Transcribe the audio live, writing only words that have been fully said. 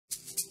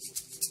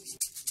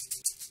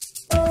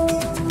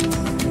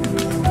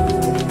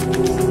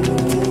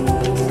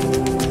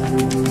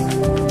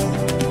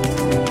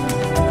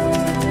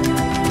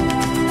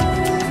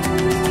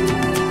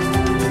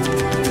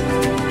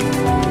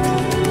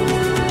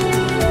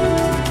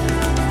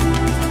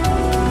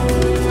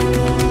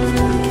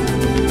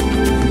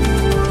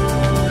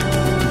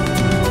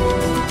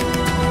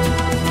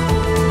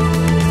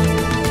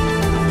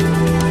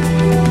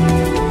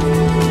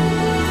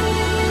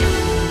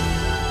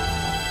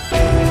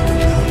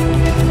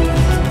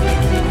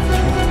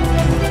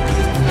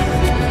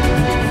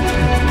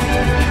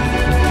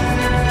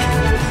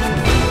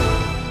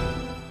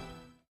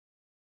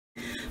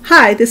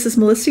Hi, this is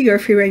Melissa, your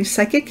free range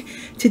psychic.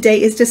 Today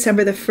is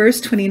December the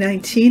 1st,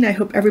 2019. I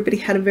hope everybody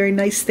had a very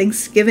nice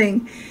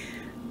Thanksgiving.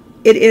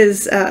 It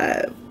is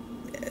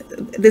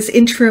this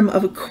interim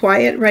of a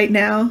quiet right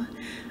now.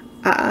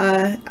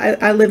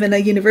 I live in a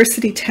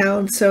university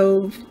town,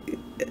 so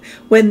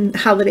when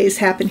holidays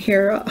happen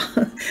here,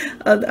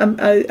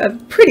 a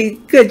pretty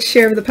good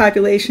share of the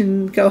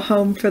population go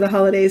home for the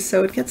holidays,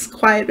 so it gets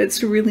quiet.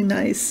 It's really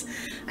nice.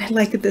 I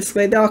like it this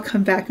way. They'll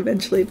come back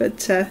eventually,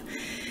 but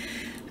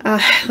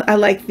I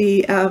like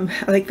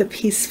the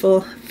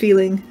peaceful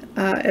feeling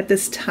at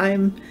this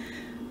time.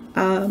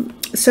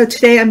 So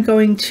today I'm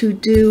going to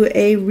do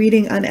a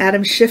reading on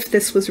Adam Schiff.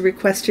 This was a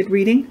requested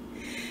reading,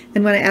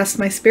 and when I asked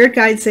my spirit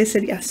guides, they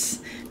said yes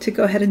to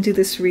go ahead and do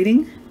this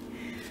reading.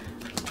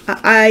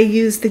 I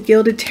used the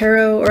Gilded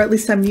Tarot, or at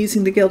least I'm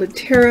using the Gilded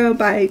Tarot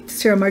by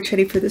Ciro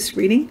Marchetti for this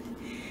reading.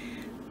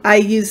 I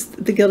use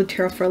the Gilded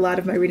Tarot for a lot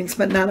of my readings,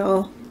 but not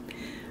all.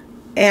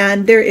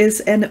 And there is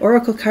an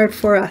oracle card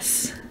for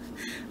us.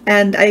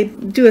 And I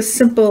do a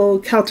simple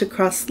Celtic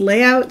cross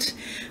layout.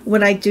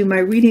 When I do my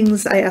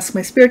readings, I ask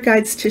my spirit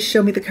guides to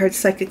show me the cards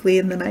psychically,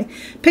 and then I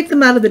pick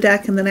them out of the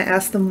deck, and then I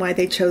ask them why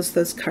they chose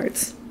those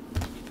cards.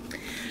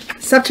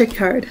 Subject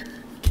card,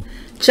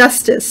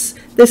 Justice.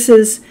 This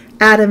is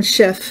Adam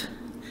Schiff,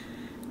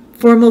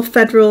 former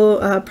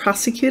federal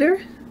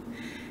prosecutor,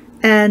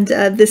 and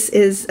this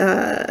is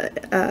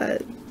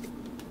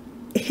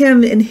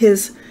him in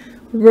his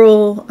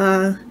role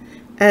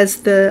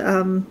as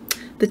the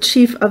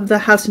chief of the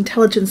House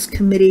Intelligence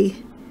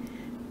Committee,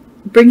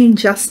 bringing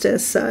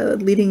justice,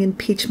 leading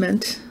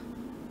impeachment.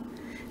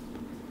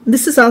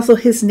 This is also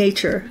his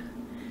nature.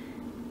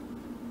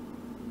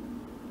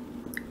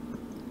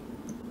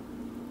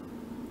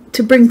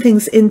 To bring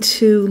things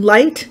into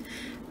light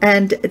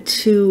and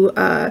to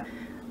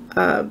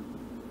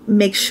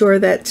make sure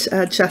that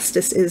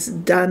justice is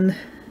done.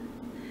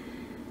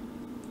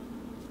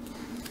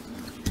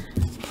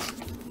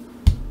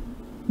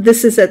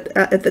 This is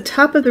at the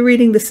top of the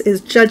reading. This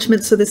is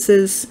judgment. So this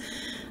is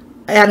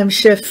Adam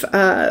Schiff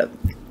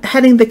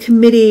heading the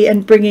committee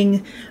and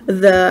bringing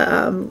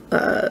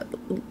the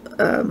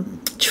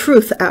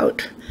truth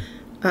out,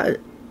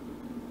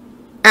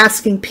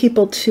 asking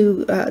people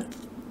to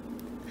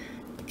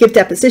give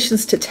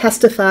depositions, to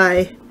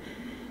testify,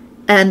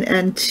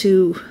 and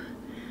to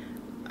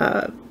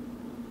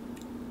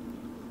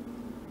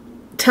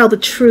tell the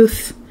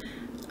truth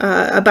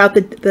about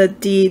the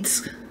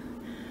deeds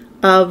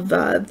of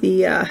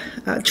the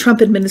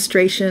Trump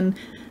administration,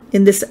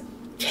 in this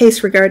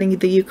case regarding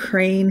the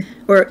Ukraine,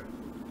 or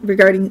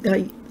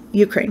regarding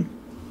Ukraine.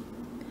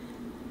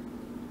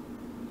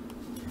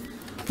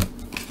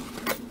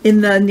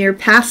 In the near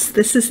past,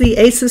 this is the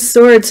Ace of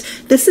Swords.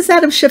 This is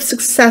Adam Schiff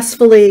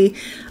successfully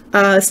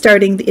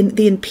starting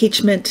the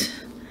impeachment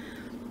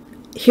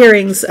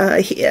hearings.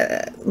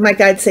 My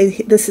guides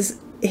say this is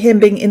him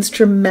being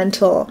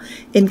instrumental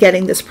in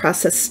getting this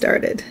process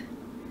started.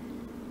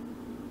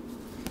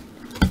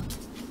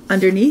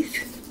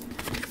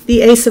 Underneath,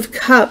 the Ace of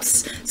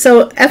Cups.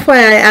 So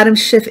FYI, Adam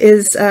Schiff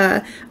is,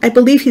 I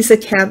believe he's a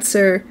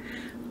Cancer.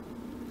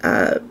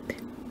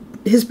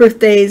 His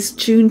birthday is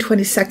June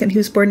 22nd. He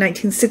was born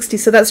 1960,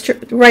 so that's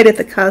right at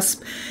the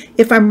cusp.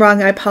 If I'm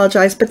wrong, I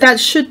apologize, but that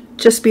should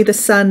just be the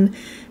sun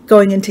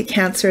going into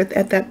Cancer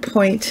at that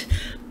point.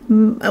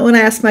 When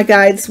I asked my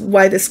guides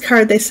why this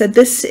card, they said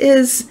this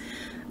is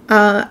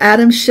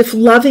Adam Schiff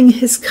loving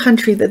his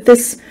country, that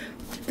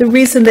the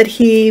reason that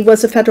he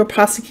was a federal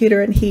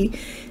prosecutor and he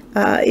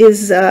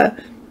is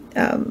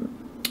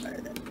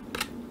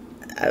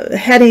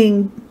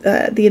heading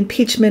the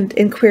impeachment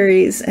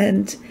inquiries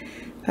and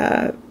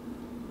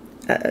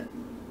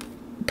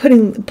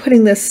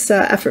putting this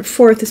effort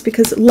forth is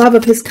because love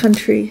of his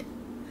country.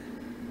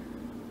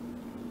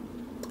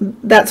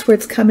 That's where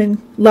it's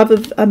coming. Love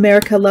of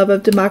America, love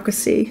of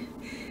democracy.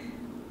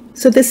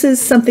 So this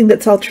is something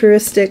that's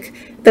altruistic,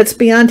 that's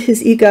beyond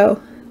his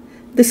ego.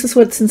 This is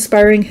what's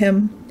inspiring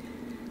him.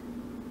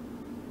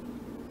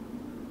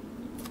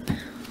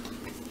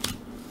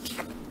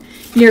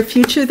 Near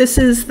future, this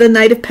is the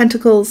Knight of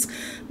Pentacles.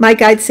 My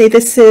guides say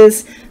this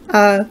is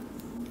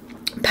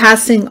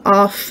passing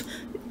off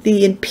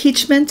the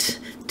impeachment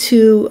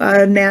to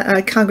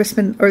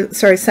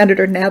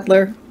Senator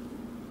Nadler.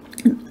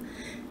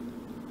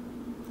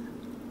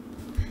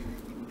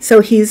 So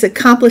he's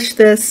accomplished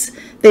this.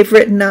 They've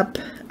written up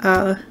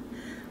the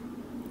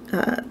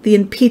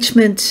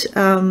impeachment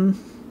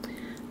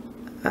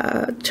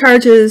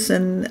charges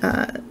and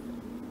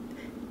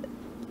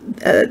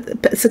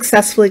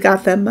successfully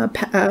got them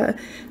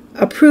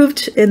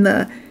approved in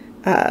the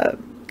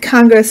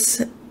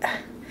Congress,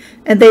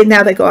 and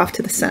now they go off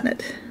to the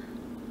Senate.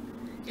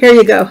 Here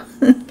you go.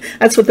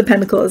 That's what the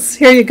Pentacle is.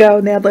 Here you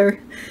go, Nadler.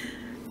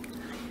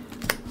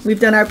 We've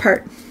done our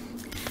part.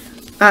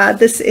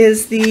 This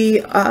is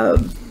the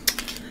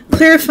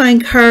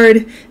clarifying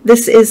card.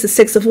 This is the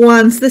Six of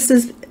Wands. This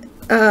is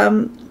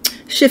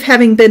Schiff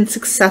having been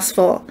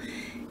successful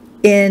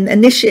in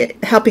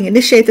helping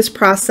initiate this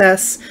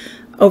process,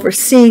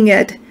 overseeing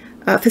it,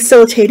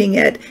 facilitating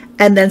it,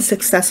 and then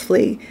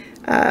successfully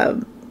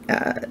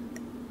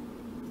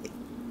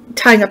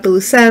tying up the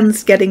loose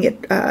ends, getting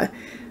it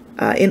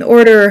in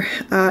order,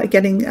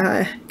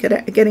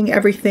 getting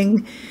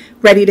everything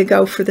ready to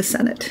go for the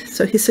Senate.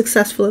 So he's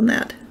successful in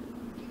that.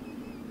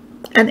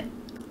 And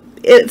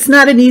it's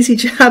not an easy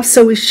job,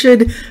 so we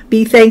should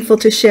be thankful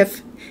to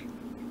Schiff.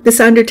 This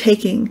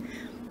undertaking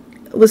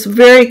was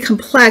very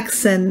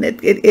complex, and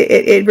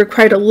it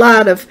required a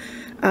lot of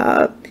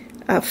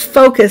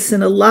focus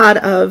and a lot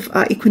of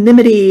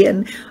equanimity,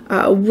 and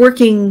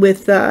working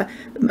with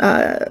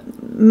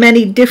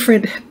many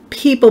different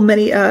people,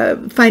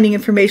 finding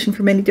information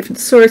from many different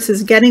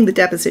sources, getting the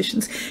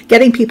depositions,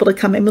 getting people to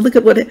come in. I mean, look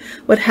at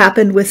what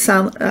happened with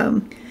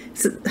I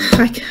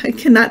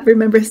cannot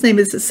remember his name.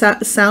 Is it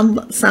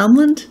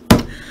Soundland?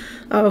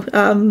 Oh,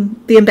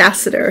 the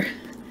ambassador.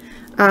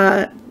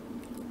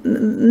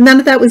 None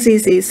of that was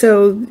easy.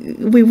 So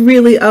we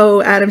really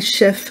owe Adam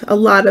Schiff a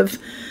lot of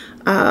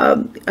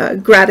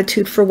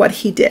gratitude for what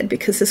he did,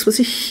 because this was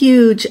a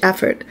huge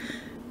effort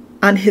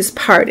on his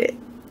part.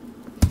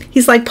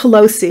 He's like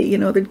Pelosi, you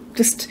know, they're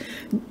just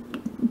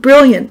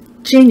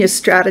brilliant, genius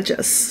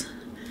strategists.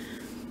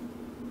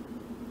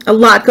 A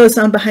lot goes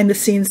on behind the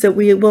scenes that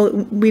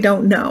we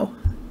don't know.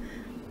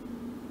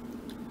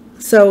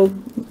 So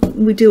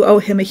we do owe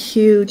him a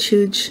huge,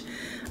 huge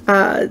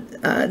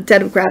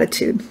debt of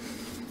gratitude.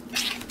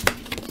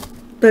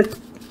 The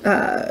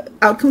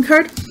outcome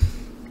card,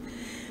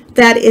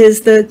 that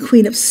is the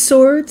Queen of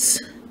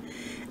Swords.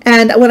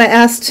 And when I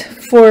asked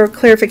for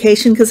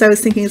clarification, because I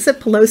was thinking, is it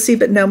Pelosi?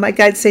 But no, my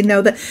guides say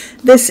no, that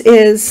this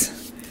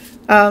is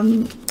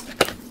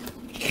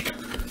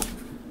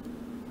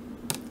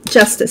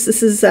justice.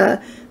 This is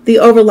the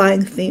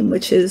overlying theme,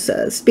 which is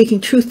speaking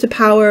truth to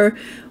power.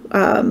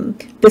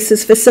 This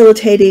is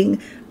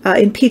facilitating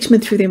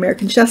impeachment through the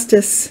American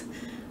justice,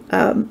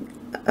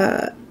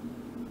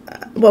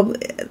 well,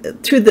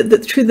 through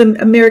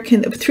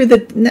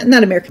the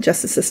not American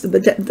justice system,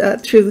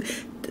 but through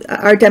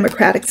our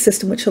democratic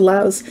system, which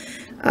allows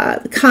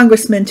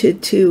congressmen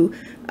to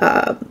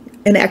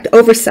enact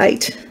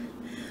oversight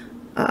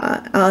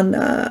on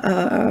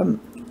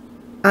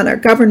our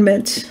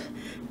government,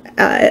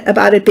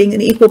 about it being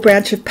an equal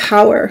branch of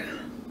power.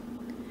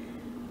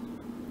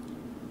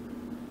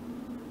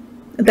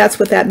 That's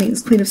what that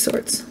means, Queen of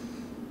Swords.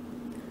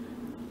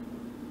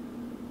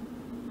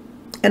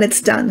 And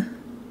it's done.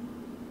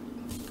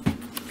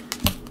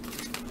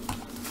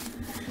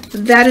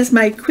 That is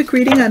my quick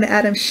reading on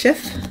Adam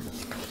Schiff.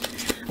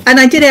 And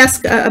I did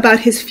ask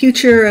about his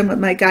future, and what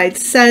my guide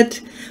said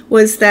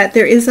was that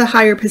there is a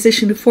higher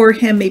position for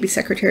him, maybe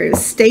Secretary of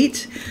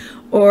State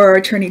or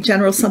Attorney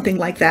General, something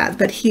like that.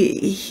 But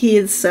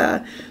his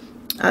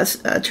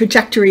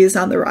trajectory is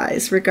on the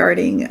rise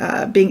regarding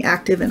being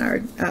active in our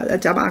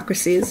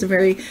democracy. Is a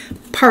very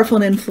powerful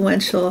and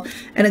influential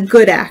and a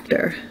good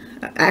actor,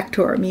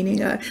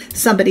 meaning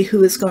somebody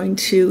who is going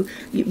to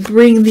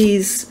bring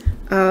these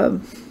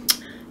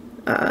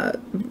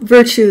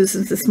virtues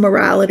and this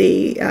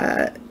morality,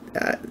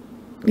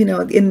 you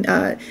know,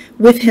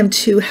 with him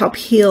to help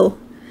heal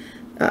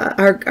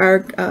our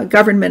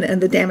government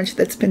and the damage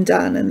that's been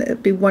done. And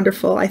it'd be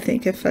wonderful, I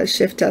think, if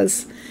Schiff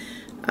does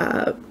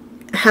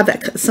have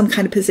that some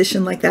kind of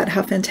position like that.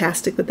 How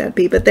fantastic would that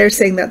be? But they're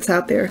saying that's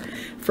out there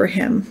for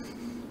him.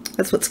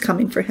 That's what's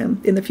coming for him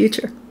in the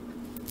future.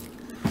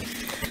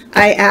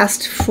 I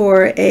asked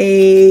for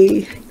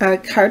a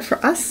card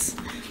for us,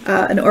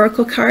 an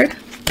oracle card,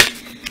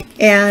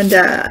 and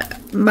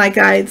my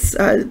guides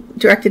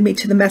directed me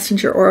to the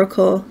Messenger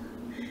Oracle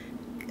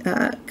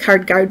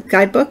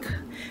Guidebook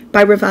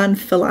by Ravynne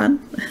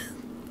Phelan.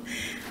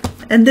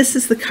 And this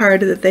is the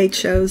card that they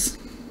chose.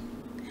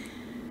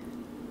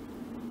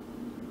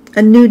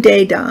 A new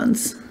day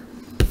dawns.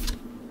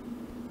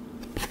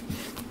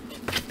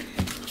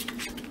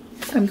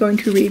 I'm going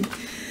to read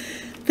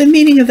the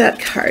meaning of that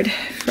card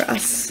for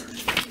us.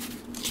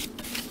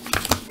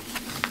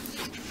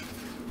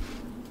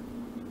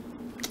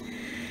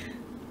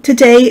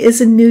 Today is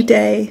a new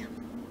day.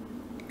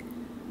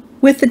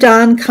 With the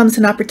dawn comes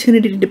an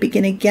opportunity to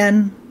begin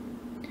again,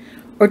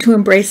 or to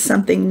embrace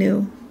something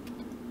new.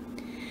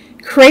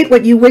 Create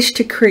what you wish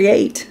to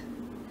create.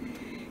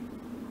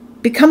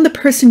 Become the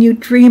person you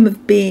dream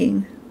of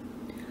being.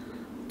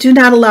 Do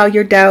not allow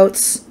your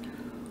doubts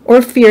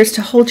or fears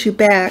to hold you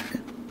back,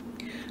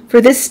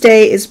 for this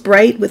day is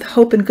bright with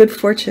hope and good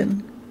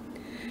fortune.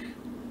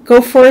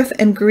 Go forth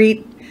and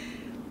greet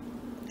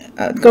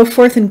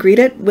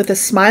it with a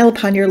smile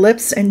upon your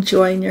lips and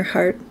joy in your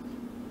heart.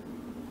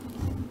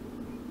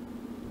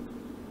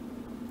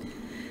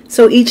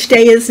 So each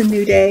day is a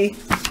new day,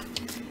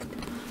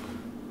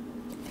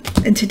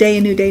 and today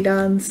a new day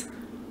dawns.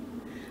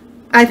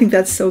 I think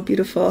that's so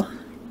beautiful.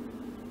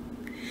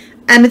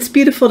 And it's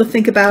beautiful to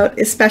think about,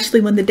 especially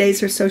when the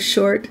days are so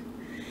short.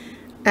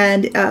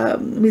 And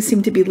we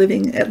seem to be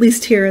living, at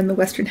least here in the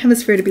Western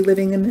Hemisphere, to be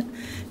living in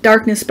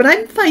darkness. But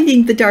I'm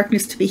finding the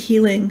darkness to be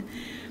healing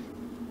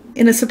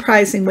in a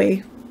surprising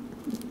way.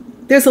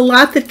 there's a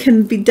lot that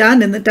can be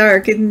done in the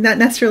dark, and not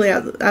necessarily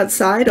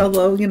outside,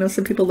 although, you know,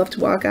 some people love to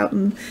walk out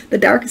in the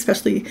dark,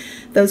 especially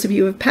those of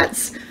you with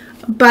pets.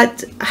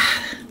 But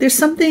there's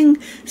something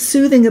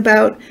soothing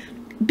about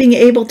being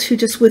able to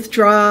just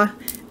withdraw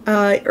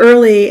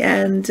early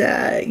and,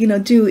 you know,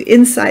 do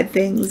inside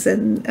things,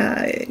 and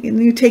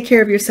you take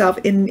care of yourself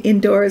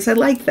indoors. I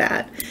like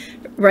that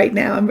right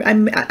now.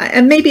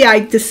 And maybe I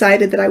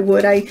decided that I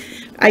would.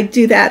 I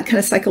do that kind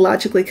of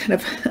psychologically, kind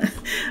of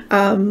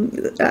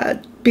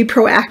be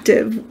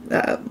proactive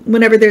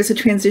whenever there's a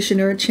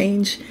transition or a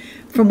change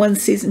from one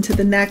season to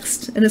the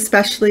next, and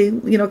especially,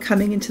 you know,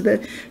 coming into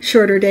the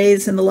shorter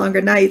days and the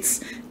longer nights,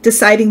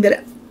 deciding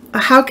that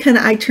how can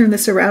I turn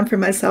this around for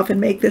myself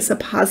and make this a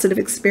positive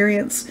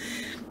experience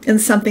and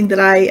something that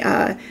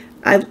I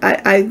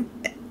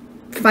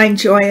find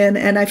joy in,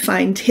 and I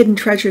find hidden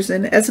treasures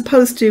in, as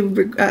opposed to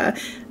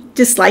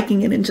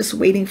disliking it and just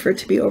waiting for it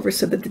to be over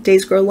so that the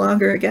days grow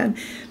longer again,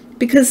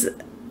 because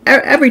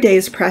every day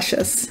is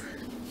precious.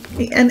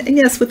 And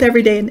yes, with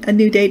every day a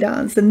new day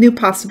dawns, and new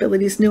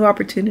possibilities, new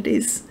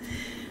opportunities.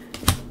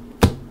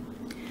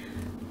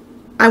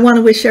 I want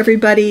to wish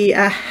everybody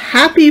a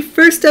happy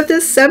 1st of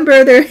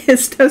December. There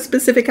is no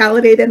specific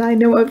holiday that I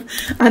know of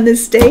on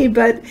this day,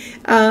 but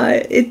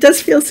it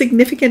does feel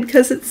significant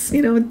because it's,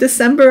 you know,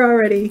 December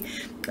already.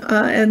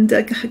 And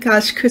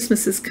gosh,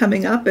 Christmas is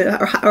coming up,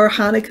 or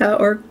Hanukkah,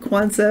 or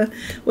Kwanzaa,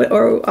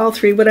 or all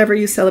three, whatever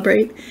you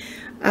celebrate.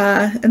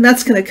 And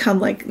that's going to come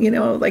like, you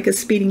know, like a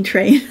speeding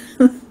train.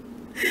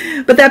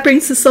 But that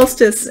brings the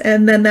solstice,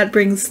 and then that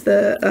brings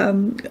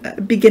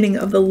the beginning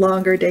of the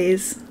longer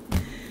days.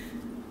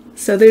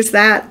 So there's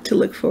that to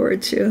look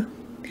forward to.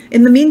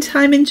 In the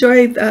meantime,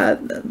 enjoy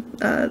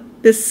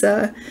this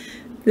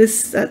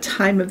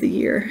time of the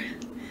year.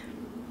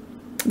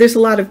 There's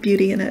a lot of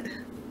beauty in it.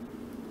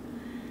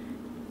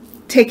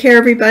 Take care,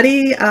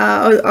 everybody.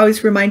 I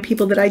always remind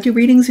people that I do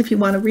readings. If you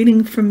want a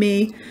reading from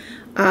me,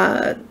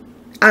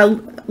 I'll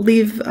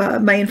leave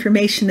my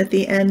information at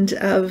the end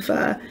of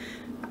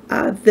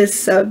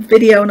this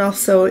video, and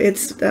also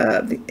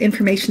the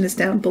information is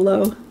down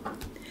below.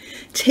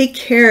 Take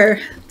care.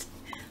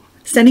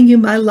 Sending you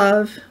my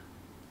love.